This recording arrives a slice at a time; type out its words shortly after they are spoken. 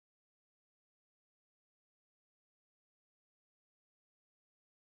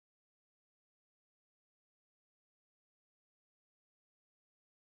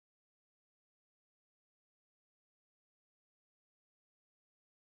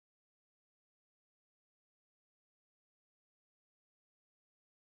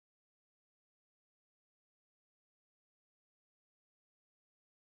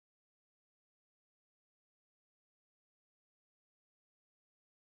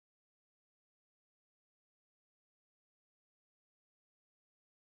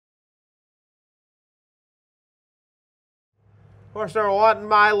Horse number 1,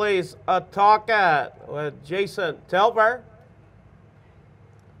 Miley's Atalkat with Jason Telver.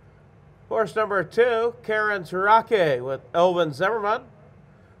 Horse number 2, Karen's Rocky with Elvin Zimmerman.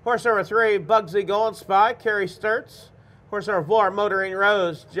 Horse number 3, Bugsy Going Spy, Kerry Sturts. Horse number 4, Motoring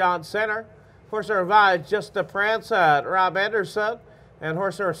Rose, John Center. Horse number 5, Just a Prancin, Rob Anderson. And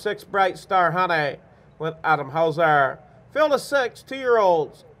horse number 6, Bright Star Honey with Adam Hauser. Field of 6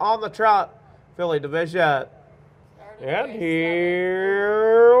 2-year-olds on the trot, Filly Division. And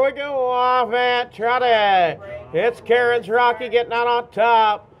here we go off at trotting. It's Karen's Rocky getting out on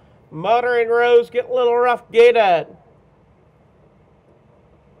top. Motoring Rose getting a little rough gated.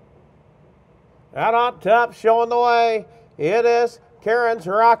 Out on top, showing the way, it is Karen's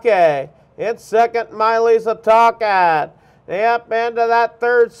Rocky. In second, Miley's Atalkat. Up into that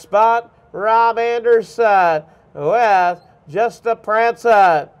third spot, Rob Anderson with Just a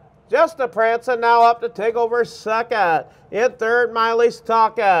Prancin. Just a Prancin now up to take over second. In third, Miley's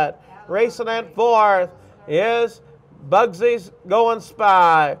Atalkat. Racing in fourth is Bugsy's Going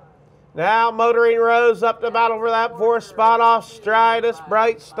Spy. Now Motoring Rose up to battle for that fourth spot off stride. It's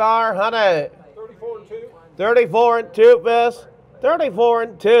Bright Star Honey. 34 and 2, Fist. 34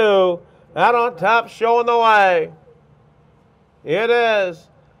 and 2. Out on top, showing the way. It is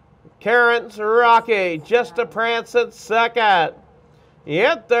Karen's Rocky. Just a Prancin second.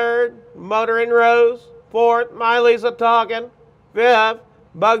 In third, Motoring Rose. Fourth, Miley's Atalkat. Fifth,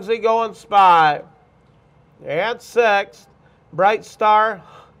 Bugsy Going Spy. And sixth, Bright Star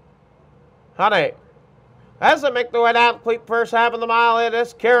Honey. As they make their way down, complete first half of the mile, it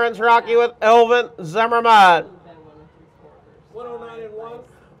is Karen's Rocky with Elvin Zimmerman. 109 and 1.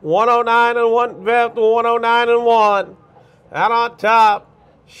 109 and 1 fifth, 109 and 1. Out on top,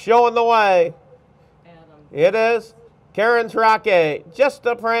 showing the way. It is Karen's Rocky. Just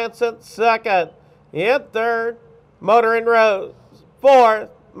a Prancin second. In third, Motoring Rose. Fourth,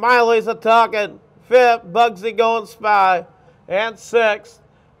 Miley's Atalkat. Fifth, Bugsy Going Spy. And sixth,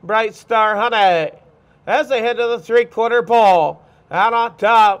 Bright Star Honey. As they head to the three-quarter pole, out on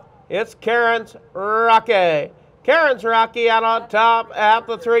top, it's Karen's Rocky. Karen's Rocky out on top at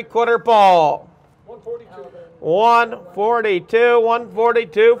the three-quarter pole. 142,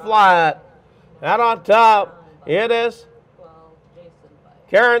 142 flat. Out on top, it is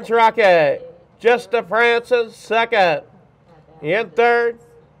Karen's Rocky. Just a Prancin second. In third,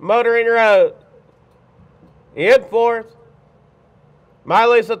 Motoring Rose. In fourth,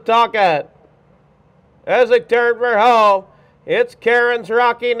 Miley's Atalkat. As they turn for home, it's Karen's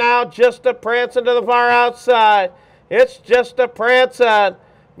Rocky now. Just a Prancin to the far outside. It's Just a Prancin.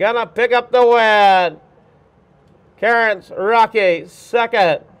 Gonna pick up the win. Karen's Rocky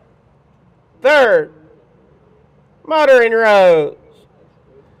second. Third, Motoring Rose.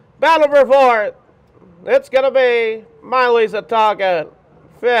 Battle for fourth. It's gonna be Miley's Atalkat.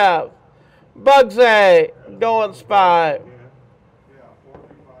 Fifth, Bugsy Going Spy.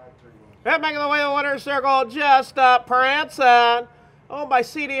 And making the way to the winner's circle, Just a Prancin. Owned by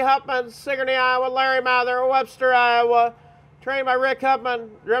C.D. Huffman, Sigourney, Iowa, Larry Mather, Webster, Iowa. Trained by Rick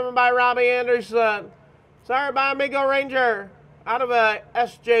Huffman, driven by Robbie Anderson. Sired by Amigo Ranger, out of a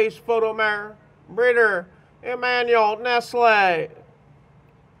SJ's Photo Mare. Breeder, Emmanuel Nestle.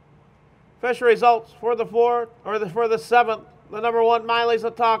 Official results for the fourth, or for the seventh. The number 1, Miley's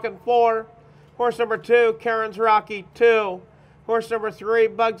Atalkat, 4. Horse number 2, Karen's Rocky, 2. Horse number 3,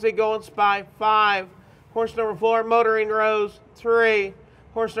 Bugsy Going Spy, 5. Horse number 4, Motoring Rose, 3.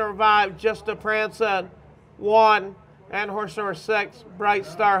 Horse number 5, Just a Prancin, 1. And horse number 6, Bright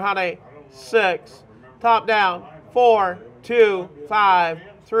Star Honey, 6. Top down, 4, 2, 5,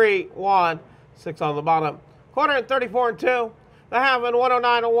 3, 1. 6 on the bottom. Quarter in 34 and 2. The half in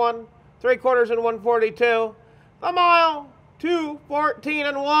 109 and 1. 3/4 in 142. The mile, 2:14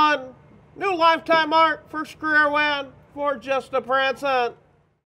 and 1. New lifetime mark, first career win for Just a Prancin.